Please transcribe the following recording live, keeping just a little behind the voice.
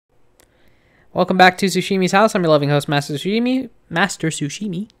Welcome back to Sushimi's house. I'm your loving host, Master Sushimi.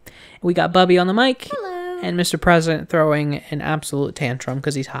 We got Bubbie on the mic. Hello. And Mr. President throwing an absolute tantrum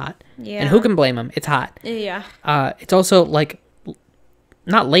because he's hot. Yeah. And who can blame him? It's hot. Yeah. It's also, like,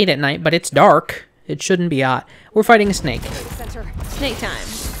 not late at night, but it's dark. It shouldn't be hot. We're fighting a snake. Snake time.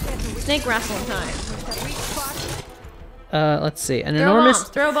 Snake wrestling time. Let's see. An enormous...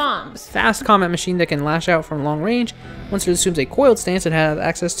 Throw bombs. Fast combat machine that can lash out from long range. Once it assumes a coiled stance, it has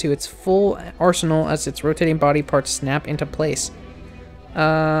access to its full arsenal as its rotating body parts snap into place.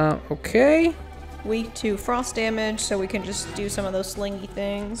 Okay. Weak to frost damage, so we can just do some of those slingy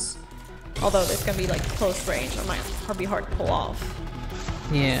things. Although it's gonna be like close range, it might be hard to pull off.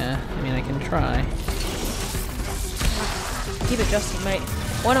 Yeah, I mean I can try. Keep adjusting, mate.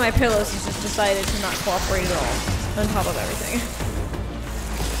 One of my pillows has just decided to not cooperate at all, on top of everything.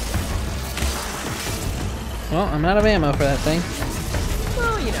 Well, I'm out of ammo for that thing.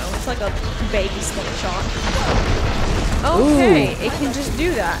 Well, you know, it's like a baby slingshot. Okay, Ooh. it can just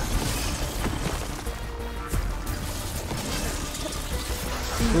do that.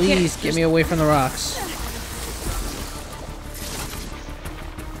 Please get me away from the rocks.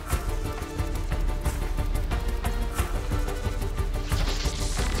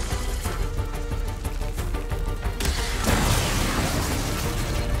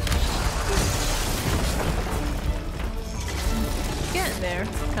 Getting there,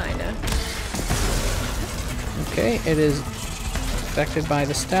 kinda. Okay, it is affected by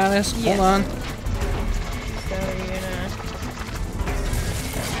the status. Yes. Hold on. So you're gonna...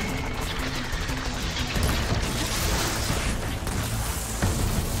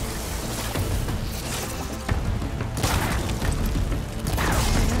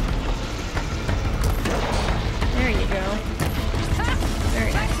 There you go.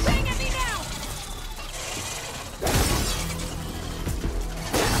 Very nice.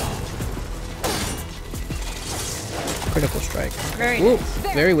 Critical strike. Very Ooh,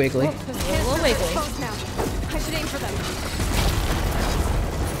 nice. very wiggly. A little wiggly. I should aim for them.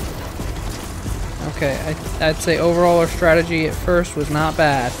 Okay, I'd say overall our strategy at first was not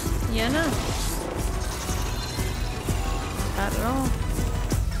bad. Yeah, no. Not at all.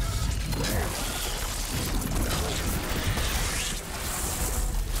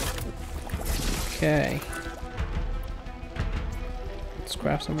 Okay. Let's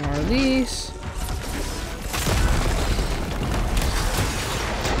grab some more of these.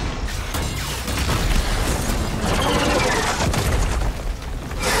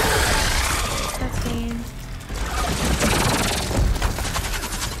 Cutscene.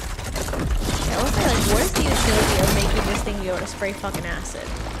 Yeah, I was like, what is the utility of making this thing be able to spray fucking acid?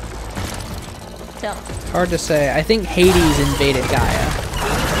 Tell. Hard to say. I think Hades invaded Gaia.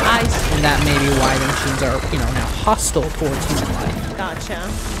 And that may be why the machines are, you know, now hostile towards human life. Gotcha.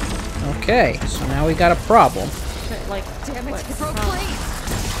 Okay, so now we got a problem. But, like, Damn it, what's it the broke problem?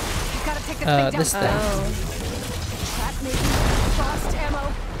 blades. Gotta take this thing down. This thing. Oh. Trap maybe. Frost ammo.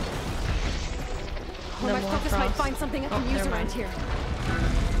 Oh, No my more focus might frost. find something I Oh, can use never around mind. here.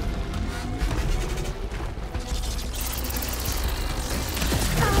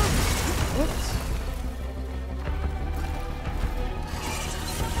 Whoops.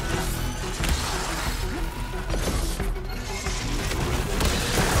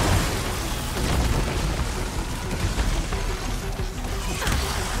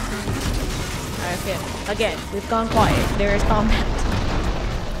 Okay. Again, we've gone quiet. There is combat.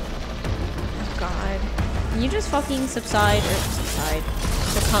 Oh god. Can you just fucking succumb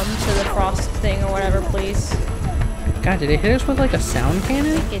to the frost thing or whatever, please? God, did it hit us with like a sound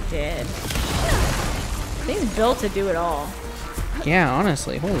cannon? I think it did. Thing's built to do it all. Yeah,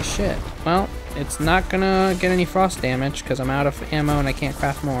 honestly, holy shit. Well, it's not gonna get any frost damage because I'm out of ammo and I can't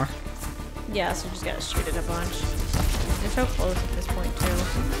craft more. Yeah, so just gotta shoot it a bunch. They're so close at this point, too.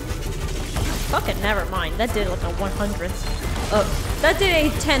 Fucking never mind. That did like a 100th. Oh, that did a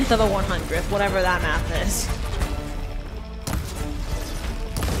 10th of a 100th, whatever that math is.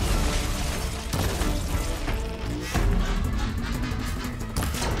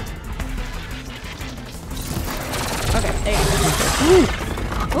 Okay, there you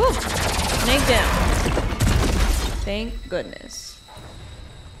go. Ooh! Snake down. Thank goodness.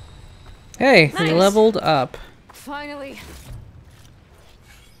 Hey, we Nice. leveled up. Finally.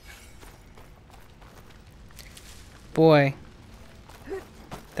 Boy,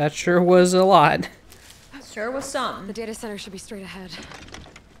 that sure was a lot. Sure was some. The data center should be straight ahead.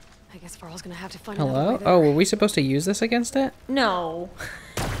 I guess Varl's gonna have to find another Hello? way there. Oh, were we supposed to use this against it? No.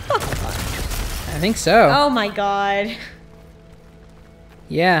 I think so. Oh my god.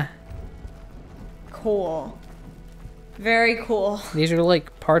 Yeah. Cool. Very cool. These are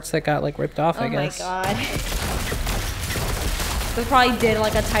like parts that got like ripped off, I guess. Oh my god. This probably did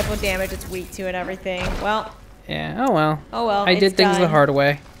like a type of damage it's weak to and everything. Well. Yeah, oh well. Oh well. I did things done. the hard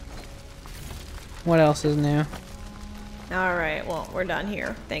way. What else is new? Alright, well, we're done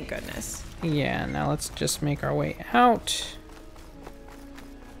here. Thank goodness. Yeah, now let's just make our way out.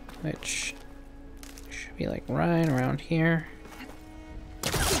 Which should be like right around here.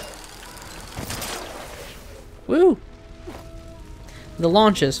 Woo! The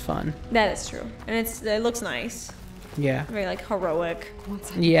launch is fun. That is true. And it looks nice. Yeah. Very like heroic.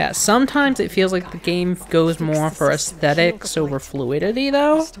 Yeah, sometimes it feels like the game goes more for aesthetics over fluidity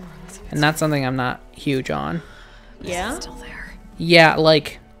though. And that's something I'm not huge on. Yeah? Still there. Yeah,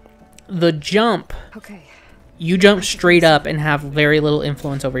 like the jump. Okay. You jump straight up and have very little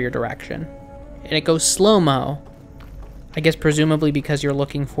influence over your direction. And it goes slow-mo. I guess presumably because you're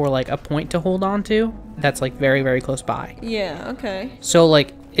looking for like a point to hold on to that's like very, very close by. Yeah, okay. So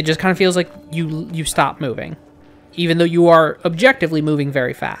like it just kind of feels like you stop moving. Even though you are objectively moving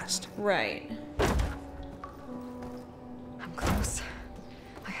very fast. Right. I'm close.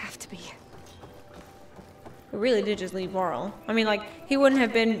 I have to be. We really did just leave Varl. I mean, like, he wouldn't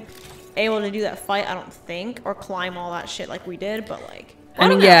have been able to do that fight, I don't think, or climb all that shit like we did, but like... I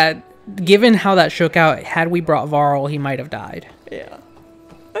mean, yeah, given how that shook out, had we brought Varl, he might have died. Yeah.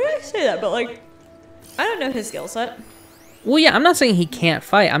 I mean, I say that, but like, I don't know his skill set. Well, yeah, I'm not saying he can't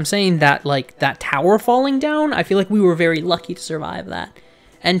fight. I'm saying that, like, that tower falling down, I feel like we were very lucky to survive that.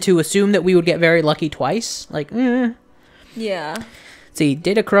 And to assume that we would get very lucky twice, like, Yeah. See,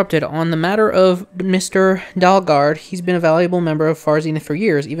 data corrupted. On the matter of Mr. Dalgard, he's been a valuable member of Far Zenith for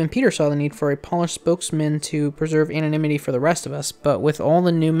years. Even Peter saw the need for a polished spokesman to preserve anonymity for the rest of us. But with all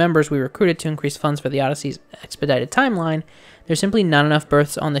the new members we recruited to increase funds for the Odyssey's expedited timeline, there's simply not enough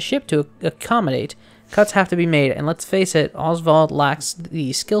berths on the ship to accommodate. Cuts have to be made, and let's face it, Oswald lacks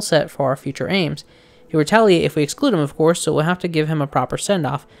the skill set for our future aims. He'll retaliate if we exclude him, of course, so we'll have to give him a proper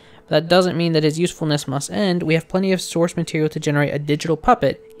send-off. That doesn't mean that his usefulness must end. We have plenty of source material to generate a digital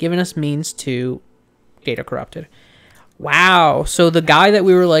puppet, giving us means to data corrupted. Wow. So the guy that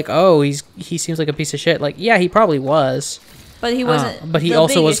we were like, oh, he seems like a piece of shit. Like, yeah, he probably was. But he wasn't. But he the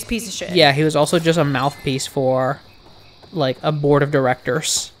also was piece of shit. Yeah, he was also just a mouthpiece for like a board of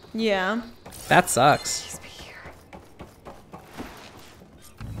directors. Yeah. That sucks.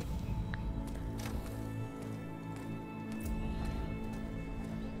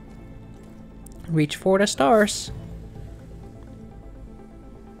 Reach for the stars.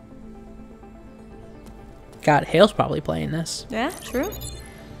 God, Hale's probably playing this. Yeah, true.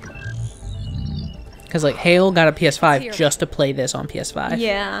 Because, like, Hale got a PS5 just to play this on PS5.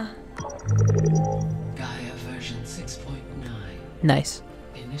 Yeah. GAIA version 6.9. Nice.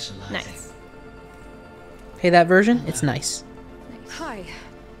 Initializing. Nice. Hey, that version? It's nice. Hi.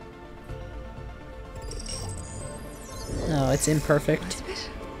 Oh, it's imperfect.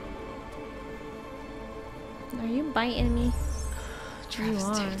 Are you biting me? You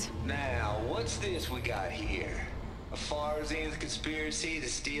are. Now, what's this we got here? A Far Zenith conspiracy to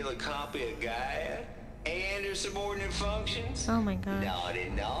steal a copy of Gaia and her subordinate functions? Oh my god. Naughty,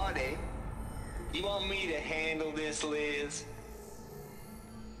 naughty. You want me to handle this, Liz?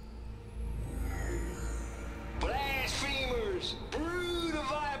 Blasphemers, brood of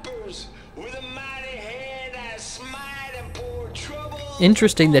vipers, with a mighty hand I smite and pour trouble.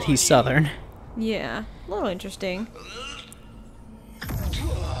 Interesting that he's Southern. Yeah. A little interesting.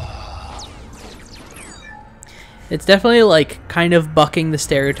 It's definitely, like, kind of bucking the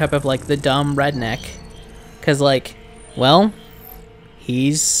stereotype of, like, the dumb redneck. Because, like, well,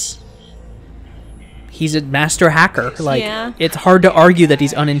 he's a master hacker. Like, Yeah. it's hard to argue that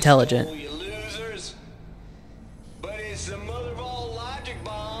he's unintelligent. You losers. But it's the mother of all logic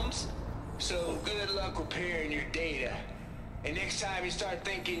bombs. So good luck repairing your data. And next time you start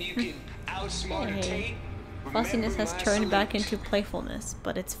thinking you can outsmart a Tate, Fussiness has remember turned my back salute. into playfulness,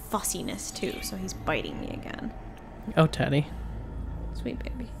 but it's fussiness too, so he's biting me again. Oh, Teddy. Sweet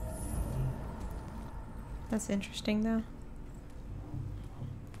baby. That's interesting though.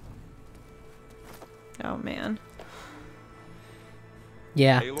 Oh man.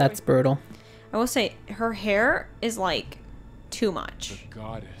 Yeah, that's brutal. I will say her hair is like too much.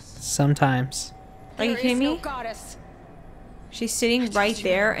 Goddess. Sometimes. Are you kidding me? Goddess. She's sitting right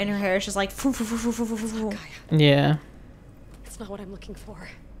there and her hair is just like foo, foo, foo, foo, foo, foo, foo. Yeah. It's not what I'm looking for.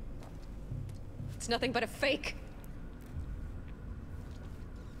 It's nothing but a fake.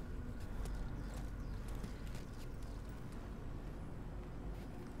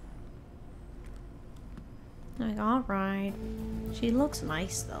 Like, alright. She looks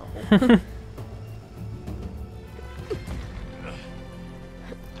nice though.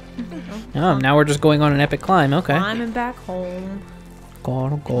 Oh, now we're just going on an epic climb. Okay. Climbing back home.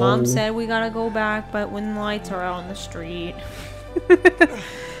 Gotta go. Mom said we gotta go back, but when the lights are out on the street.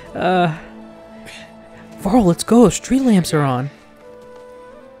 Varl, let's go. Street lamps are on.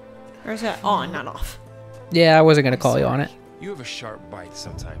 Or is that on, not off? Yeah, I wasn't gonna call you on it. You have a sharp bite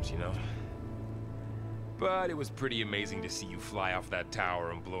sometimes, you know? But it was pretty amazing to see you fly off that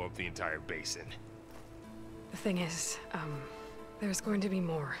tower and blow up the entire basin. The thing is, there's going to be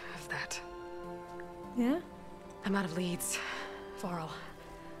more of that. Yeah? I'm out of leads, Varl.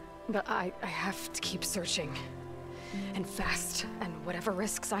 But I have to keep searching. And fast. And whatever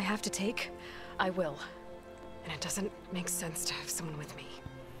risks I have to take, I will. And it doesn't make sense to have someone with me.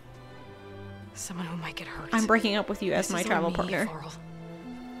 Someone who might get hurt. I'm breaking up with you as This my is travel on me, partner. Varl.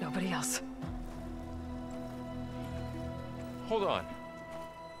 Nobody else. Hold on.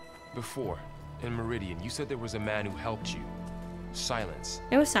 Before, in Meridian, you said there was a man who helped you. Silence.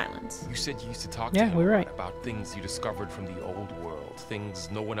 It was silence. You said you used to talk Yeah, to him we're right. about things you discovered from the old world, things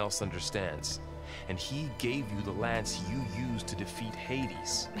no one else understands. And he gave you the lance you used to defeat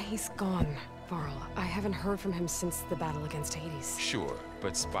Hades. He's gone, Varl. I haven't heard from him since the battle against Hades. Sure,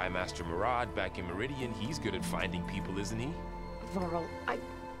 but Spy Master Murad back in Meridian, he's good at finding people, isn't he? Varl,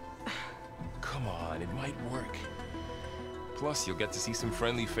 Come on, it might work. Plus, you'll get to see some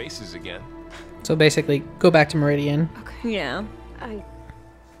friendly faces again. So basically, go back to Meridian. Okay. Yeah.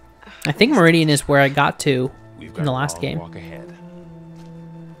 I think Meridian is where I got to We've in the a last long game. walk ahead.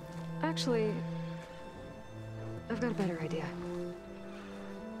 Actually, I've got a better idea.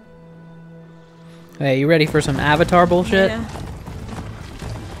 Hey, you ready for some Avatar bullshit? Yeah.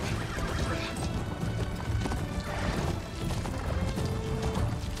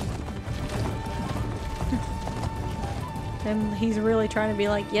 And he's really trying to be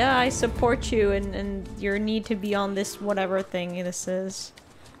like, yeah, I support you and your need to be on this whatever thing this is.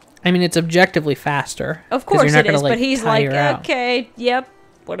 I mean, it's objectively faster. Of 'cause you're course not it gonna, is, but he's like, tire out. okay, yep,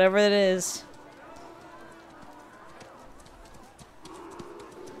 whatever it is.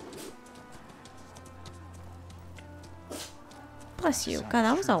 Bless you. God,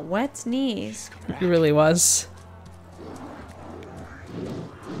 that was a wet sneeze. It really was.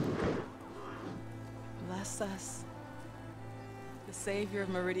 Bless us. The savior of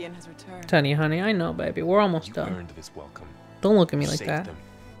Meridian has returned. Teddy, honey, I know, baby. We're almost You done. earned this welcome. Don't look at me like Saved that. them.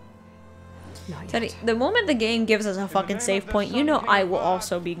 Not Teddy, yet. the moment the game gives us a fucking save point, you know I will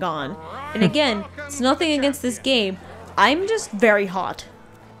also be gone. And again, it's nothing against this game. I'm just very hot.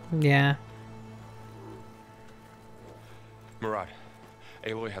 Yeah. Murad,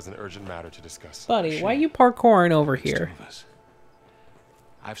 Aloy has an urgent matter to discuss. Buddy, why you parkouring over There's here? 2 of us.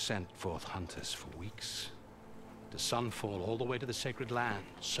 I've sent forth hunters for weeks. To Sunfall all the way to the sacred land,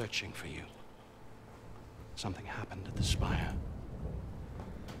 searching for you. Something happened at the spire.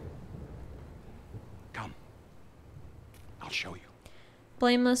 Come. I'll show you.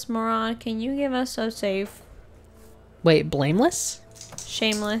 Blameless Moron, can you give us a save? Wait, Blameless?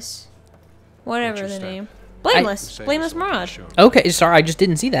 Shameless. Whatever What's the your step? name. You Blameless. say Blameless so, I'm Moron. sure. Okay, sorry, I just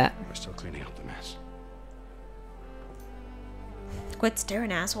didn't see that. We're still cleaning up the mess. Quit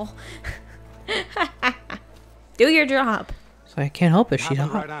staring, asshole. Do your job. So I can't help it, she's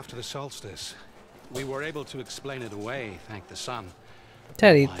Happened hot. right after the solstice. We were able to explain it away, thank the sun.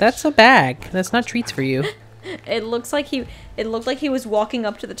 Teddy, that's a bag. That's not treats for you. It looked like he was walking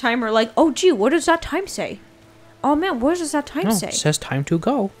up to the timer like, oh gee, what does that time say? Oh man, what does that time No, say? it says time to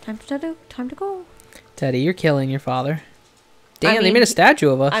go. Time to go. Teddy, you're killing your father. Damn, I they mean, made a statue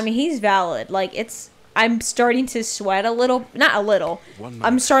of us. I mean, he's valid. Like, I'm starting to sweat a little. Not a little.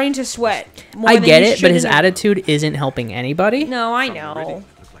 I'm starting to sweat. More I than get he it, but his shouldn't have. attitude isn't helping anybody. No, I From know. Meridian,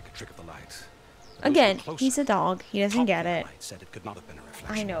 it looked like a trick of the light. Those Again, who were closer he's a dog. He doesn't top get of the it. light said it could not have been a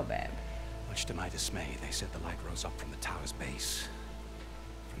reflection. I know, babe. Much to my dismay, they said the light rose up from the tower's base.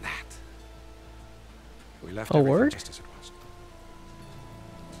 From that. We left A everything word? just as it was.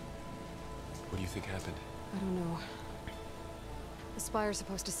 What do you think happened? I don't know. The Spire's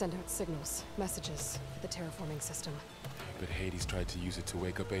supposed to send out signals, messages for the terraforming system. But Hades tried to use it to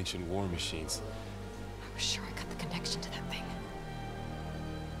wake up ancient war machines. I was sure I got the connection to that thing.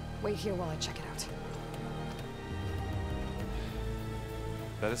 Wait here while I check it out.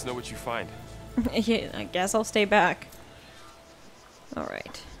 Let us know what you find. Yeah, I guess I'll stay back. All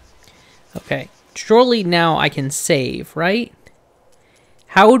right. Okay. Surely now I can save, right?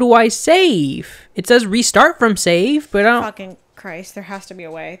 How do I save? It says restart from save, but I don't... Fucking Christ, there has to be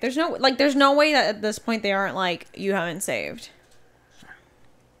a way. There's no way that at this point they aren't like, you haven't saved.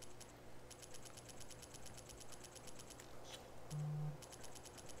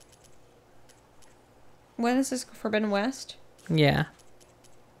 When is this Forbidden West? Yeah.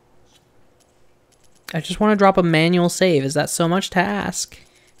 I just want to drop a manual save. Is that so much to ask?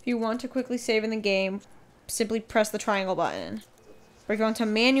 If you want to quickly save in the game, simply press the triangle button. Or if you want to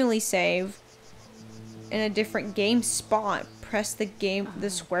manually save in a different game spot, press the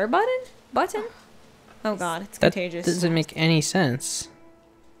square button? Oh god, it's contagious. That doesn't make any sense.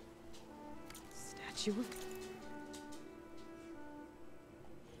 Statue of...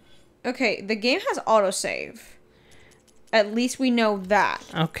 Okay, the game has autosave. At least we know that.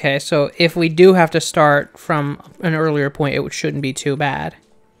 Okay, so if we do have to start from an earlier point, it shouldn't be too bad.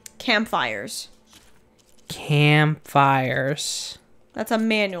 Campfires. Campfires. That's a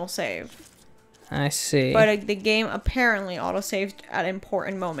manual save. I see. But the game apparently autosaved at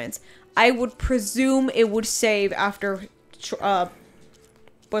important moments. I would presume it would save after,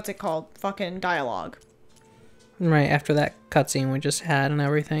 what's it called? Fucking dialogue. Right, after that cutscene we just had and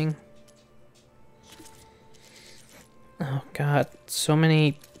everything. Oh god, so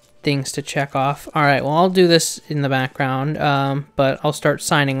many things to check off. Alright, well I'll do this in the background, but I'll start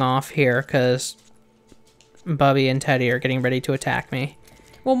signing off here because Bubbie and Teddy are getting ready to attack me.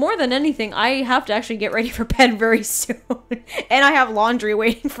 Well, more than anything, I have to actually get ready for bed very soon. And I have laundry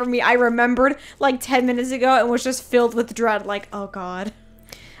waiting for me. I remembered like 10 minutes ago and was just filled with dread. Like, oh god,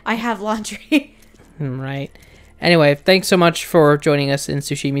 I have laundry. Right. Anyway, thanks so much for joining us in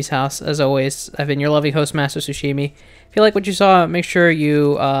Sushimi's house. As always, I've been your loving host, Master Sushimi. If you like what you saw, make sure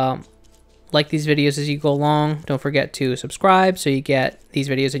you like these videos as you go along. Don't forget to subscribe so you get these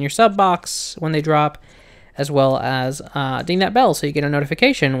videos in your sub box when they drop, as well as ding that bell so you get a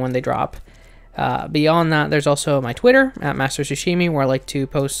notification when they drop. Beyond that, there's also my Twitter, at Master Sushimi, where I like to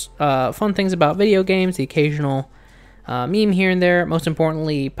post fun things about video games, the occasional meme here and there. Most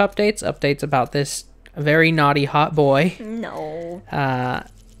importantly, updates about this very naughty hot boy. No.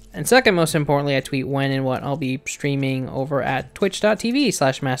 And second most importantly, I tweet when and what I'll be streaming over at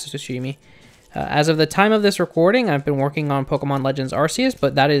twitch.tv/MasterSushimi. As of the time of this recording, I've been working on Pokemon Legends Arceus,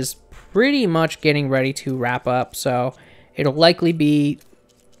 but that is pretty much getting ready to wrap up, so it'll likely be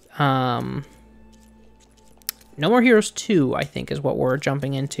No More Heroes 2, I think, is what we're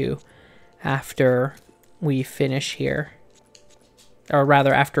jumping into after we finish here. Or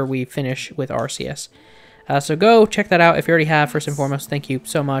rather, after we finish with Arceus. So go check that out if you already have. First and foremost, thank you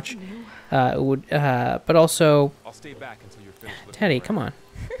so much. But also, I'll stay back until you're finished with Teddy, come on.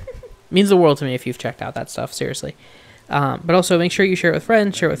 Means the world to me if you've checked out that stuff, seriously. But also make sure you share it with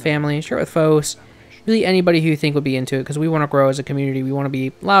friends, share it with family, share it with foes. Really anybody who you think would be into it, because we want to grow as a community. We want to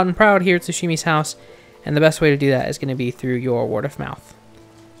be loud and proud here at Sushimi's house. And the best way to do that is going to be through your word of mouth.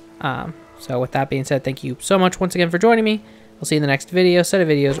 So with that being said, thank you so much once again for joining me. We'll see you in the next video, set of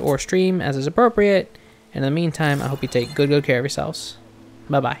videos, or stream as is appropriate. And in the meantime, I hope you take good care of yourselves.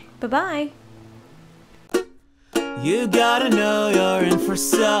 Bye-bye. Bye-bye. You gotta know you're in for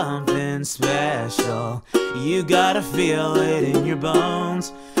something special. You gotta feel it in your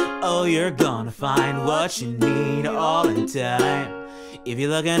bones. Oh, you're gonna find what you need all in time. If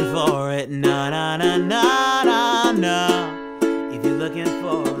you're looking for it, na na na na na.